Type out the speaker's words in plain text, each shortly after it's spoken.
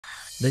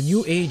The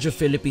new age of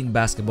Philippine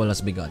basketball has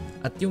begun.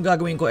 At yung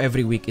gagawin ko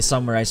every week is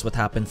summarize what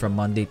happened from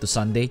Monday to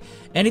Sunday,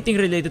 anything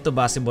related to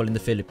basketball in the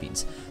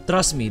Philippines.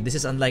 Trust me, this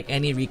is unlike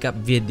any recap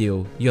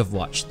video you have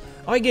watched.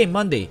 Okay, game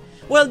Monday.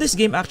 Well, this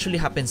game actually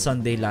happened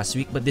Sunday last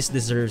week, but this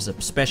deserves a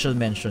special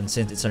mention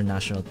since it's our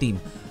national team.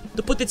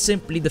 To put it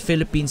simply, the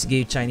Philippines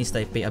gave Chinese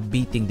Taipei a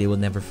beating they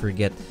will never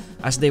forget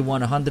as they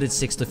won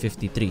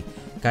 106-53.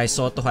 Kai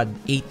Sotto had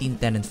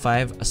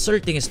 18-10-5,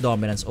 asserting his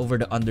dominance over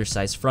the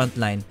undersized front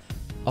line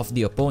of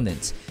the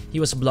opponents. He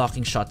was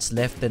blocking shots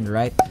left and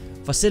right,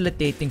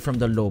 facilitating from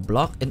the low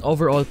block, and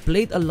overall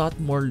played a lot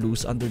more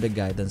loose under the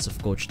guidance of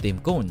Coach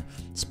Tim Cone.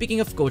 Speaking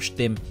of Coach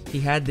Tim,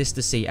 he had this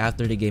to say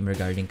after the game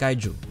regarding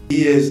Kaiju.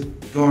 He is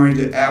going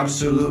to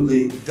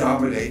absolutely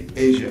dominate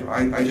Asia.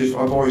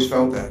 I've always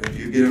felt that. If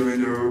you get him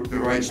in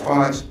the right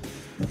spots,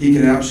 he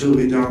can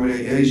absolutely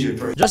dominate Asia.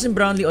 Justin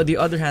Brownlee, on the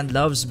other hand,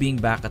 loves being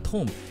back at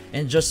home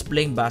and just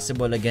playing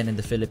basketball again in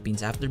the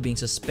Philippines after being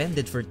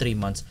suspended for 3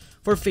 months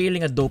for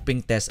failing a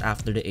doping test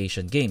after the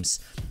Asian Games.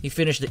 He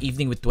finished the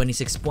evening with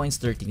 26 points,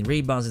 13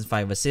 rebounds, and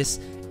 5 assists,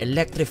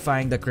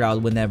 electrifying the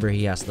crowd whenever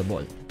he has the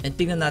ball. And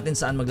tingnan natin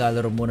saan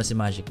maglalaro muna si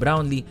Magic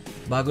Brownlee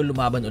bago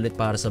lumaban ulit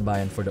para sa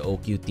bayan for the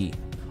OQT.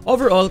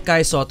 Overall,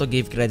 Kai Sotto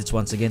gave credits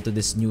once again to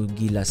this new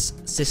Gilas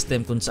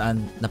system kung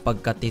saan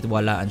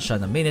napagkatitiwalaan siya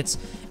ng minutes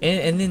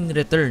and in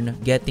return,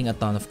 getting a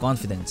ton of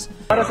confidence.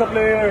 Para sa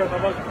player,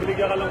 kapag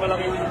binigyan ka lang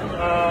malaking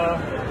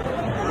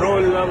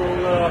role ng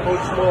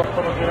coach mo,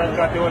 kapag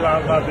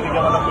pinagkatiwalaan ka, binigyan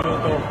ka ng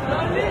minuto,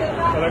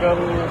 talagang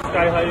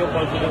sky high yung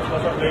confidence mo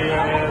sa player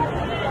and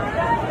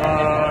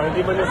hindi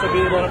man yung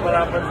sabihin mo na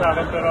parapan sa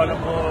akin pero alam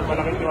mo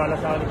malaking tiwala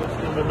sa akin,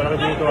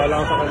 malaking tiwala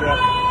ako sa kanya.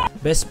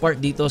 Best part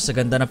dito sa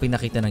ganda ng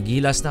pinakita ng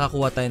Gilas,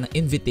 nakakuha tayo ng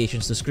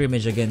invitations to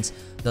scrimmage against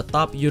the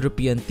top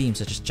European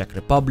teams such as Czech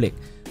Republic,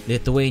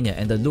 Lithuania,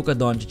 and the Luka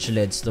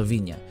Doncic-led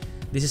Slovenia.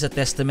 This is a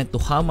testament to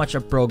how much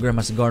our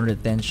program has garnered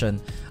attention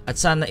at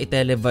sana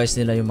i-televise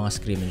nila yung mga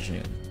scrimmage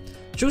na yun.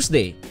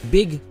 Tuesday,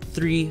 big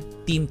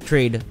 3-team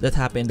trade that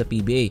happened in the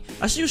PBA.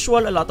 As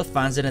usual, a lot of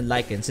fans didn't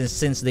like it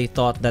since they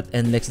thought that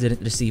NLEX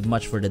didn't receive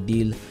much for the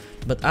deal.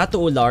 But Ato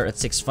Ular at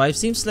 6'5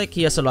 seems like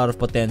he has a lot of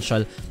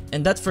potential,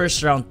 and that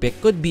first round pick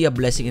could be a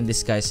blessing in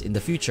disguise in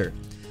the future.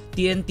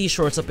 TNT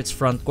shorts up its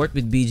front court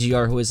with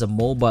BGR, who is a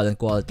mobile and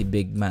quality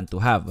big man to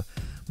have.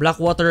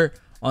 Blackwater,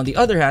 on the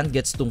other hand,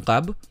 gets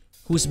Tungkab,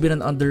 who's been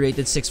an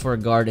underrated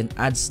 6'4 guard and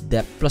adds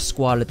depth plus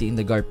quality in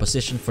the guard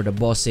position for the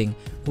Bossing,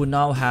 who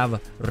now have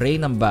Ray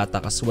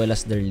Nambatak as well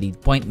as their lead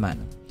point man.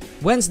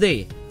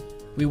 Wednesday,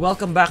 we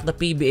welcome back the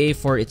PBA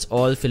for its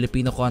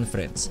all-Filipino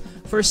conference.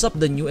 First up,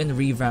 the new and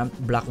revamped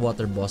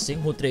Blackwater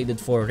Bossing, who traded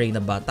for Ray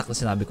Nambatak na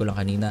sinabi ko lang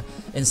kanina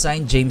and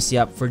signed James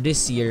Yap for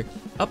this year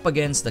up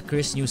against the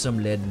Chris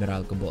Newsom-led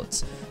Meralco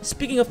Bolts.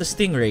 Speaking of the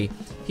Stingray,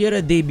 he had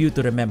a debut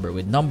to remember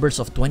with numbers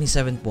of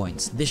 27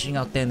 points, dishing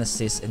out 10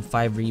 assists and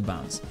 5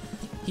 rebounds.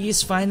 He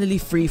is finally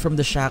free from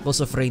the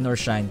shackles of rain or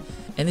shine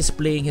and is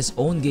playing his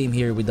own game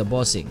here with the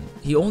Bossing.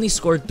 He only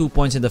scored 2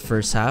 points in the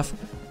first half,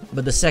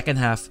 but the second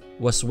half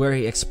was where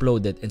he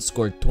exploded and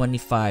scored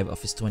 25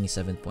 of his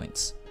 27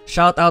 points.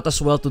 Shout out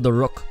as well to the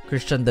Rook,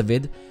 Christian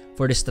David,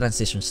 for this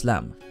transition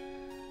slam.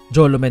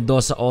 Jolo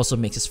Mendoza also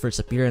makes his first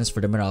appearance for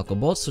the Meralco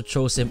Bolts, who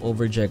chose him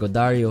over Diego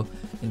Dario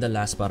in the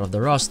last part of the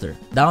roster.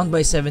 Down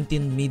by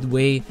 17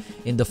 midway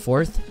in the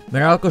fourth,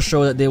 Meralco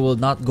show that they will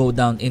not go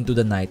down into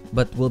the night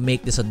but will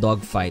make this a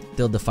dogfight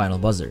till the final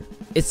buzzer.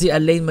 It's the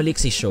Alain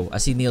Maliksi show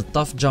as he nailed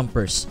tough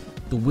jumpers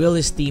to will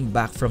his team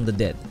back from the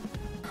dead.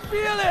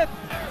 Feel it!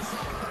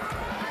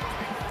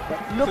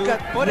 Look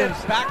at put it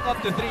back up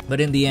to 3. But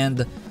in the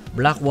end,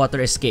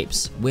 Blackwater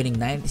escapes, winning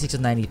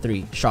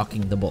 96-93,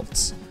 shocking the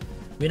Bolts.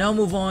 We now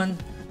move on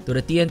to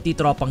the TNT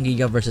Tropang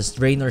Giga versus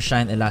Rain or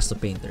Shine Elasto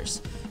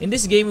Painters. In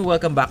this game, we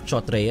welcome back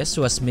Chot Reyes,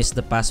 who has missed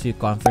the past few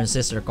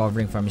conferences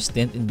recovering from his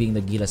stint in being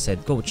the Gilas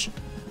head coach.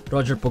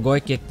 Roger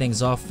Pogoy kicked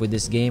things off with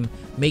this game,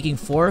 making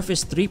 4 of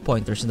his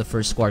 3-pointers in the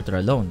first quarter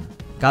alone.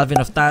 Calvin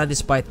Oftana,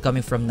 despite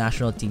coming from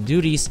national team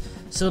duties,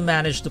 still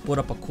managed to put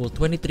up a cool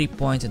 23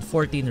 points and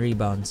 14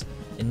 rebounds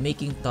and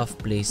making tough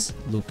plays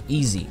look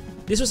easy.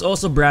 This was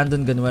also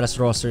Brandon Ganuela's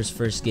roster's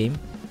first game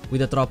with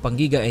the Tropang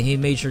Giga, and he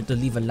made sure to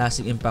leave a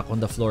lasting impact on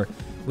the floor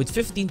with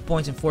 15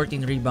 points and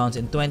 14 rebounds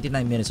in 29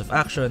 minutes of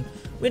action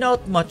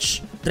without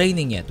much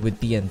training yet with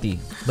TNT.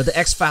 But the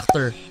X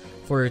factor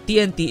for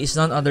TNT is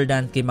none other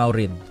than Kim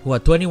Aurin, who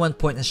had 21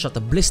 points and shot a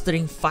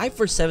blistering 5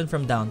 for 7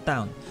 from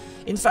downtown.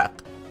 In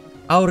fact,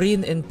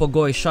 Aurin and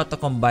Pogoy shot a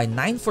combined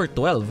 9 for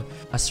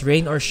 12 as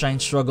Rain or Shine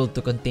struggled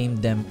to contain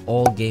them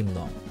all game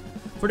long.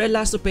 For the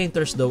Elasto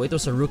Painters though, it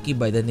was a rookie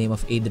by the name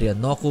of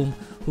Adrian Nocum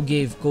who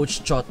gave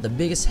Coach Chot the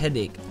biggest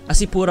headache as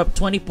he put up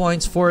 20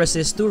 points, 4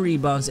 assists, 2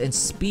 rebounds, and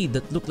speed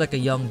that looked like a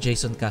young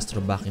Jason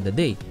Castro back in the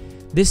day.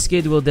 This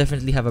kid will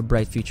definitely have a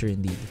bright future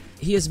indeed.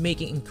 He is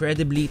making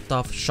incredibly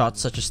tough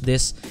shots such as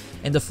this,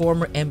 and the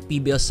former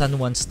MPBL San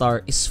Juan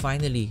star is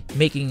finally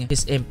making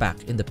his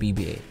impact in the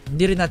PBA.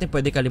 Hindi rin natin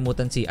pwede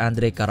kalimutan si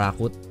Andre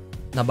Karakut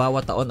na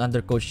bawat taon under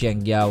Coach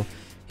Yang Giao,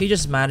 he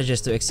just manages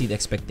to exceed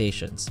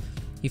expectations.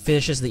 He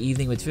finishes the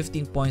evening with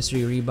 15 points,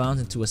 3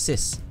 rebounds, and 2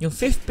 assists. Yung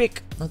 5th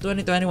pick ng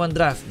 2021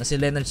 draft na si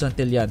Leonard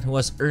Santillan, who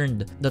has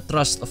earned the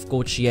trust of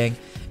Coach Yang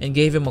and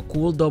gave him a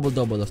cool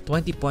double-double of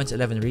 20 points,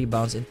 11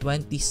 rebounds, and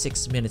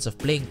 26 minutes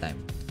of playing time.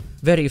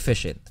 Very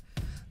efficient.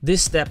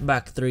 This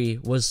step-back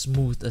 3 was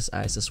smooth as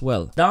ice as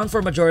well. Down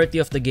for majority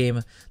of the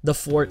game, the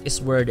 4th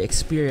is where the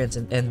experience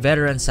and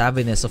veteran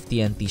savviness of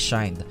TNT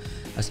shined,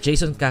 as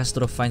Jason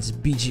Castro finds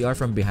BGR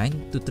from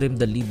behind to trim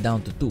the lead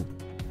down to 2.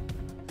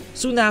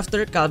 Soon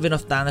after, Calvin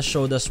Oftana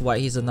showed us why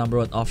he's the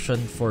 #1 option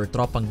for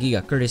Tropang Giga,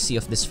 courtesy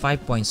of this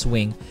 5-point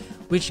swing,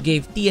 which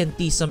gave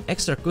TNT some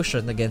extra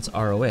cushion against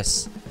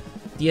ROS.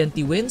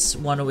 TNT wins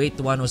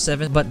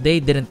 108-107, but they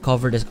didn't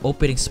cover the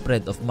opening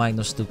spread of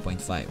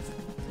 -2.5.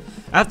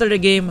 After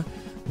the game,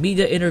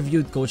 media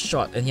interviewed Coach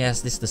Shot, and he has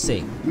this to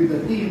say. With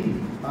the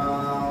team,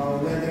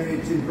 whether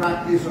it's in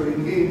practice or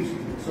in games,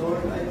 so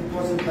it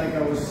wasn't like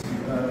I was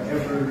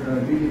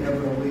really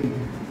ever away.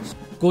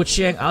 Coach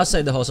Yang,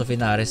 outside the House of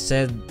Inares,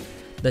 said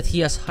that he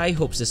has high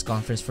hopes this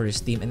conference for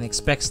his team and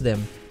expects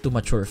them to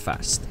mature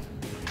fast.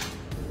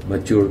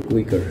 Mature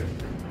quicker.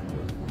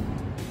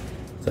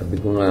 Sabi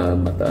ko nga,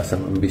 mataas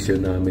ang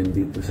ambisyon namin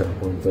dito sa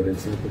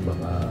conference nito.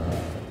 Baka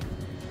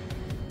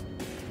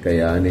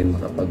kayanin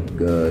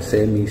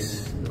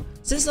makapag-semis.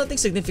 Since nothing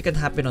significant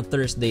happened on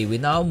Thursday, we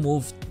now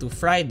move to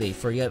Friday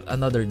for yet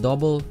another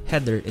double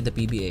header in the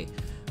PBA.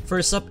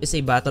 First up is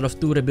a battle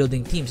of 2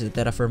 rebuilding teams, the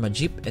Terra Firma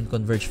Jeep and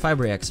Converge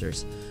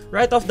FiberXers.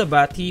 Right off the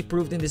bat, he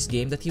proved in this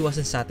game that he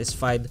wasn't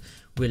satisfied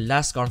with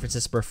last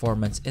conference's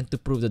performance and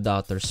to prove the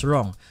doubters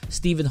wrong.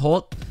 Stephen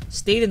Holt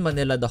stayed in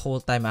Manila the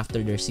whole time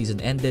after their season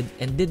ended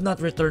and did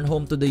not return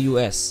home to the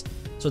US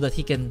so that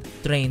he can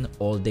train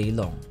all day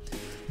long.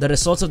 The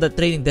results of that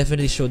training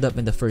definitely showed up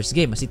in the first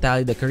game as he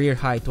tallied the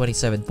career-high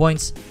 27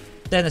 points,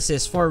 10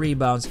 assists, 4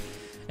 rebounds,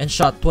 and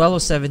shot 12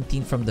 of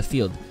 17 from the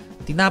field.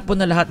 Tinapon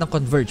na lahat ng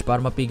Converge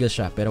para mapigil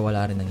siya pero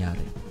wala rin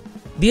nangyari.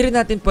 Di rin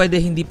natin pwede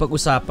hindi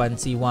pag-usapan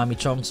si Wami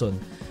Chongson,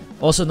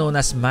 also known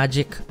as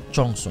Magic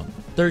Chongson.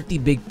 30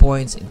 big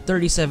points in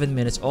 37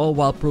 minutes, all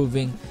while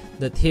proving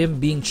that him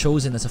being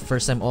chosen as a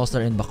first-time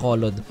All-Star in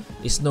Bacolod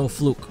is no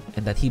fluke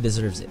and that he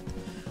deserves it.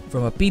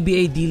 From a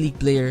PBA D-League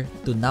player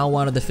to now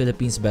one of the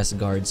Philippines' best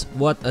guards,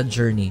 what a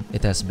journey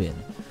it has been.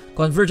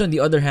 Converge, on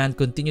the other hand,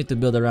 continued to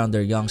build around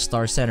their young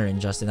star center in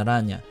Justin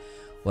Aranya.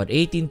 What,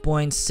 18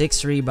 points,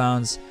 6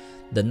 rebounds.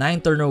 The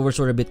 9 turnovers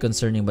were a bit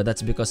concerning, but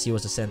that's because he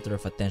was the center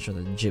of attention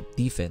of the Jeep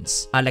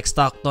defense. Alex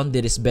Stockton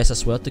did his best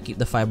as well to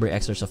keep the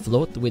FiberXers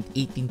afloat with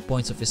 18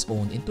 points of his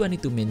own in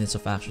 22 minutes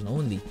of action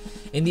only.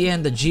 In the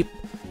end, the Jeep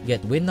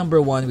get win number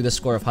 1 with a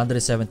score of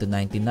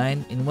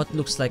 107-99 in what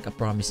looks like a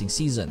promising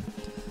season.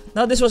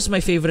 Now, this was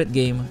my favorite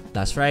game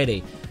last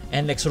Friday.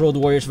 NLEX Road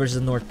Warriors versus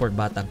the Northport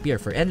Batang Pier.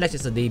 For NLEX,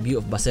 it's the debut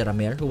of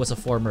Baseramer, who was a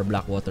former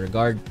Blackwater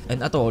guard,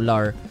 and Ato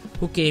Olar,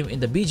 who came in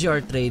the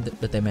BGR trade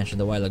that I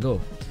mentioned a while ago.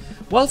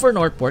 While for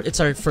Northport, it's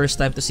our first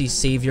time to see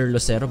Xavier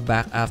Lucero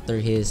back after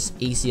his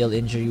ACL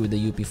injury with the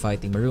UP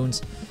Fighting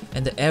Maroons,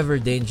 and the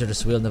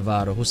ever-dangerous Will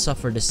Navarro, who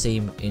suffered the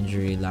same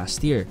injury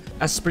last year.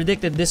 As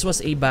predicted, this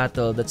was a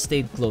battle that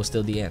stayed close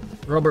till the end.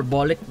 Robert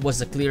Bolick was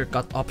the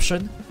clear-cut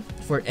option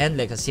for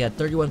NLEX as he had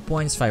 31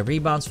 points, 5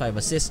 rebounds, 5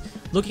 assists,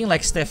 looking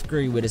like Steph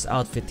Curry with his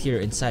outfit here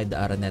inside the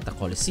Araneta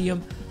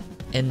Coliseum,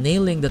 and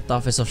nailing the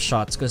toughest of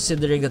shots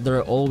considering that there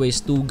are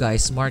always 2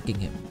 guys marking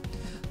him.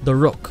 The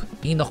Rook,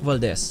 Enoch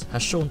Valdez, has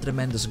shown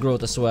tremendous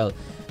growth as well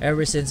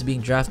ever since being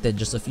drafted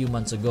just a few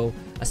months ago,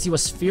 as he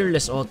was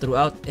fearless all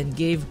throughout and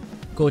gave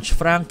Coach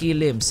Frankie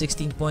Lim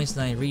 16 points,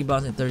 9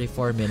 rebounds, and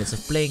 34 minutes of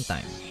playing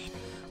time.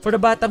 For the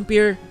Batang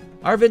Pier,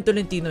 Arvin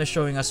Tolentino is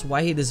showing us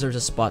why he deserves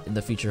a spot in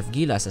the future of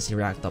Gilas as he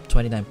racked up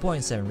 29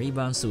 points, 7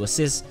 rebounds, 2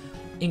 assists,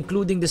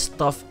 including this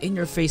tough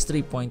in-your-face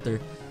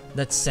 3-pointer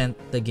that sent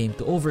the game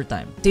to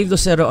overtime. Dave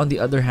Lucero, on the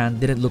other hand,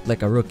 didn't look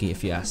like a rookie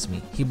if you ask me.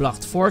 He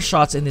blocked 4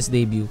 shots in his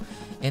debut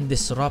and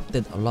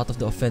disrupted a lot of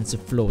the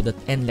offensive flow that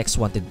NLEX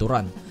wanted to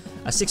run.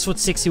 At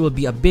 6'6", he will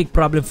be a big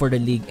problem for the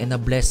league and a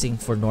blessing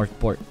for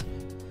Northport.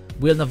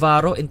 Will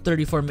Navarro in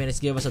 34 minutes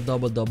gave us a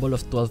double-double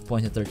of 12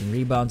 points and 13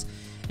 rebounds.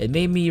 It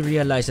made me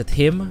realize that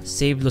him,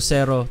 Save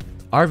Lucero,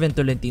 Arvin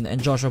Tolentino,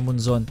 and Joshua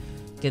Munzon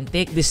can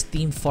take this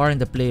team far in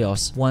the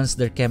playoffs once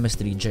their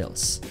chemistry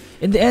gels.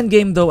 In the end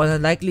game though, an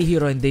unlikely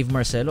hero in Dave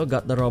Marcelo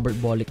got the Robert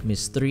Bolick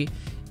missed 3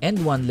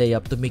 and 1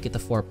 layup to make it a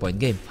 4-point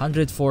game,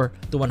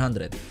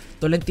 104-100.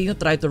 Tolentino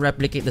tried to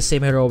replicate the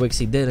same heroics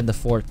he did in the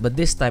 4th, but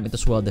this time it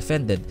was well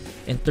defended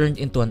and turned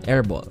into an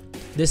air ball.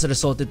 This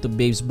resulted to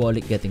Babes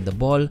Bolick getting the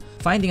ball,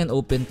 finding an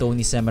open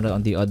Tony Semeral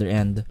on the other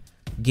end.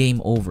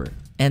 Game over.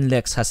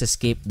 NLEX has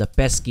escaped the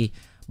pesky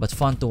but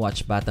fun to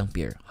watch Batang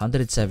Pier,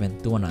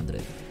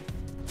 107-100.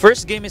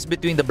 First game is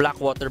between the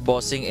Blackwater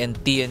Bossing and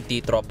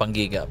TNT Tropang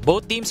Giga.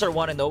 Both teams are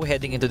 1-0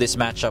 heading into this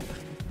matchup,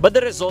 but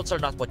the results are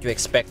not what you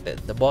expected.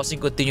 The Bossing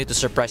continue to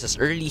surprise us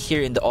early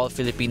here in the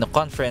All-Filipino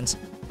Conference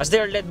as they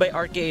are led by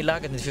RK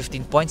Ilagan with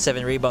 15 points,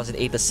 7 rebounds, and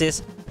 8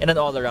 assists, and an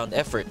all-around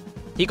effort.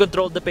 He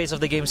controlled the pace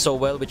of the game so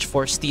well which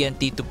forced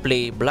TNT to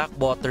play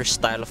Blackwater's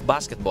style of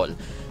basketball.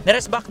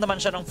 Niresback naman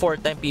siya ng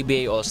 4-time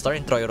PBA All-Star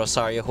in Troy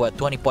Rosario who had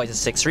 20 points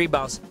and 6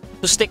 rebounds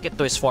to stick it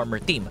to his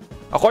former team.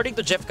 According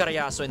to Jeff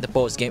Carayaso in the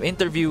post-game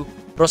interview,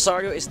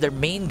 Rosario is their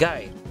main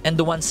guy and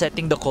the one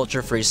setting the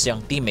culture for his young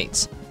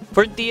teammates.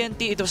 For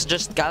TNT, it was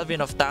just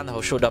Calvin Oftana who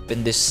showed up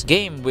in this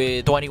game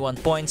with 21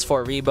 points,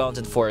 4 rebounds,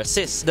 and 4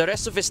 assists. The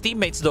rest of his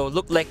teammates though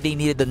looked like they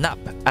needed a nap,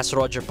 as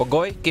Roger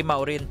Pogoy, Kim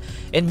Maurin,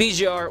 and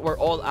BGR were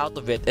all out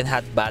of it and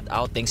had bad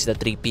outings in the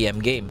 3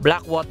 PM game.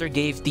 Blackwater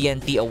gave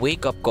TNT a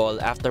wake-up call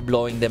after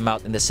blowing them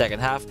out in the second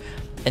half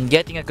and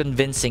getting a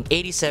convincing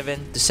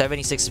 87-76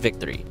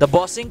 victory. The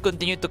Bossing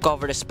continued to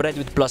cover the spread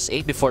with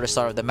 +8 before the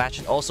start of the match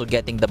and also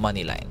getting the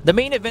money line. The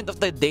main event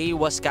of the day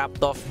was capped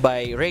off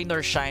by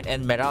Raynor Shine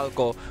and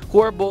Meralco,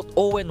 who are both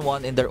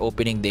 0-1 in their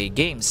opening day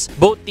games.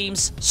 Both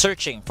teams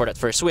searching for that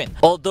first win.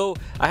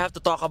 Although, I have to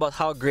talk about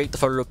how great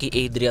of a rookie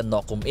Adrian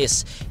Nocum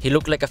is. He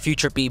looked like a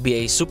future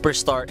PBA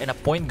superstar and a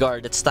point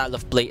guard that style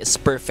of play is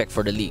perfect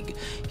for the league.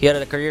 He had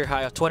a career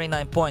high of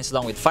 29 points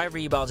along with 5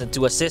 rebounds and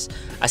 2 assists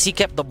as he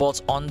kept the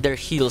balls on their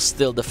heels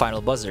till the final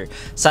buzzer.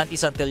 Santi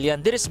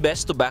Santillan did his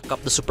best to back up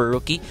the super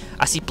rookie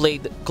as he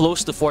played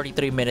close to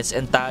 43 minutes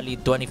and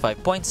tallied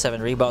 25 points,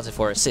 7 rebounds, and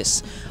 4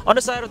 assists. On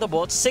the side of the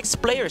ball, 6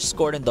 players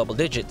scored in double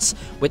digits,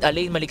 with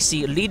Alain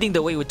Maliksi leading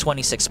the way with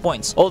 26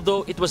 points.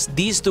 Although it was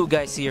these two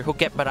guys here who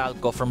kept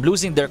Meralco from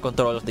losing their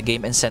control of the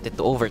game and sent it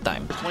to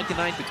overtime.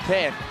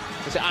 29-10.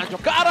 Kasi Anjo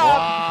got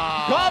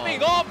up!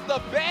 Coming off the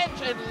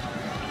bench and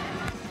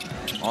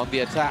on the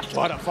attack.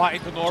 What a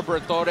fight to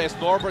Norbert Torres.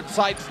 Norbert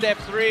sidestep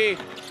 3.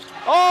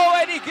 Oh,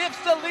 and he gives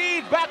the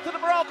lead back to the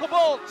Meralco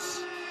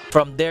Bolts.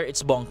 From there,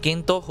 it's Bong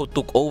Quinto who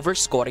took over,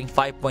 scoring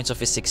 5 points of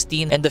his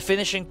 16 and the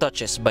finishing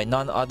touches by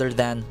none other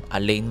than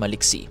Alain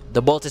Maliksi.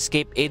 The Bolts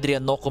escaped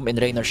Adrian Nocum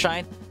and Raynor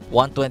Shine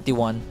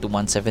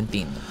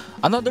 121-117.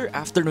 Another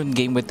afternoon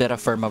game with Terra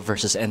Firma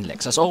versus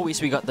NLEX. As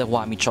always, we got the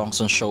Wami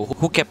Chongson show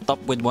who kept up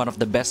with one of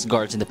the best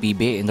guards in the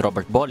PBA in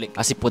Robert Bolick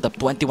as he put up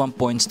 21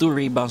 points, 2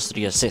 rebounds,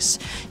 3 assists.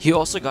 He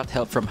also got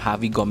help from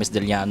Javi Gomez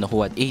Deliano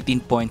who had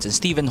 18 points and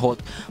Stephen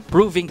Holt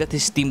proving that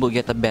his team will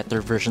get a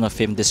better version of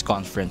him this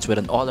conference with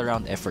an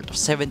all-around effort of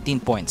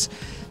 17 points,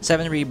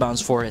 7 rebounds,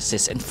 4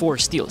 assists, and 4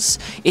 steals.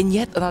 In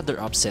yet another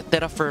upset,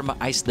 Terra Firma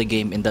iced the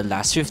game in the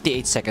last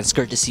 58 seconds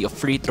courtesy of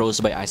free throws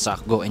by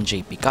Isaac Go and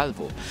JP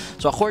Calvo.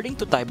 So according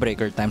to tiebreaker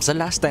times, the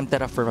last time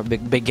Terra Firma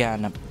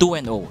began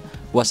 2-0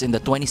 was in the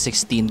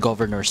 2016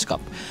 Governor's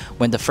Cup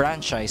when the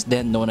franchise,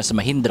 then known as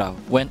Mahindra,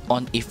 went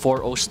on a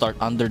 4-0 start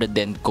under the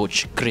then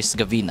coach Chris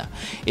Gavina.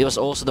 It was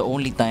also the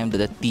only time that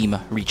the team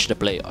reached the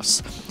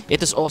playoffs.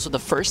 It is also the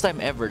first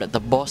time ever that the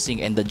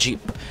Bossing and the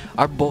Jeep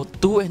are both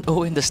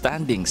 2-0 in the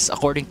standings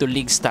according to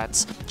League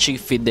Stats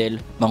Chief Fidel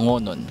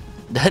Mangonon.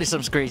 That is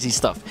some crazy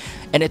stuff.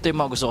 And ito yung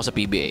mga gusto ko sa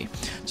PBA.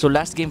 So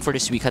last game for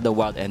this week had a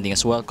wild ending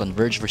as well,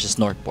 Converge versus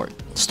Northport.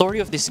 The story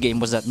of this game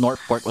was that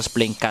Northport was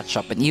playing catch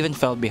up and even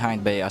fell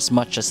behind by as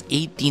much as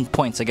 18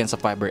 points against the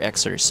Fiber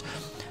Xers.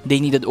 They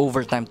needed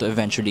overtime to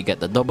eventually get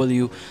the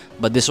W,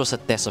 but this was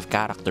a test of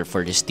character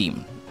for this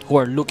team, who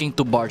are looking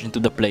to barge into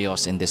the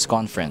playoffs in this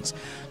conference.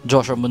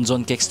 Joshua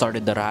Munzon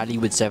kickstarted the rally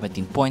with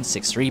 17 points,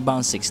 6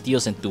 rebounds, 6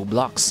 steals, and 2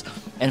 blocks.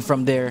 And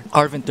from there,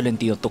 Arvin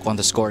Tolentino took on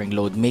the scoring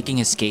load, making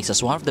his case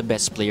as one of the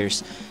best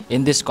players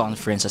in this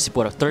conference as he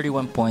put up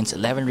 31 points,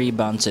 11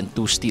 rebounds, and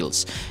 2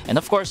 steals. And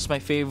of course, my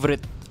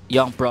favorite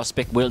young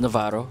prospect Will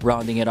Navarro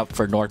rounding it up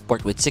for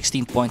Northport with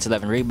 16 points,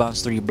 11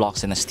 rebounds, 3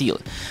 blocks, and a steal.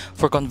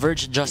 For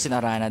Converge, Justin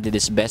Arana did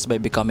his best by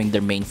becoming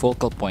their main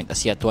focal point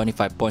as he had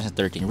 25 points and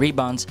 13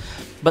 rebounds.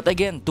 But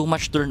again, too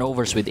much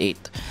turnovers with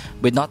 8.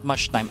 With not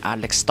much time,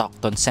 Alex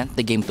Stockton sent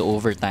the game to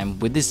overtime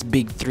with this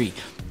big 3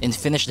 and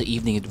finished the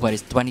evening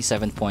with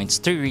 27 points,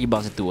 3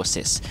 rebounds, and 2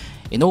 assists.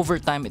 In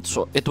overtime,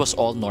 it was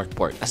all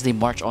Northport as they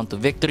marched on to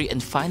victory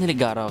and finally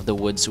got out of the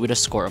woods with a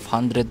score of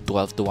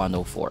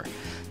 112-104.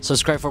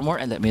 Subscribe for more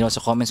and let me know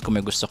sa comments kung may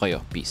gusto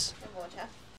kayo. Peace.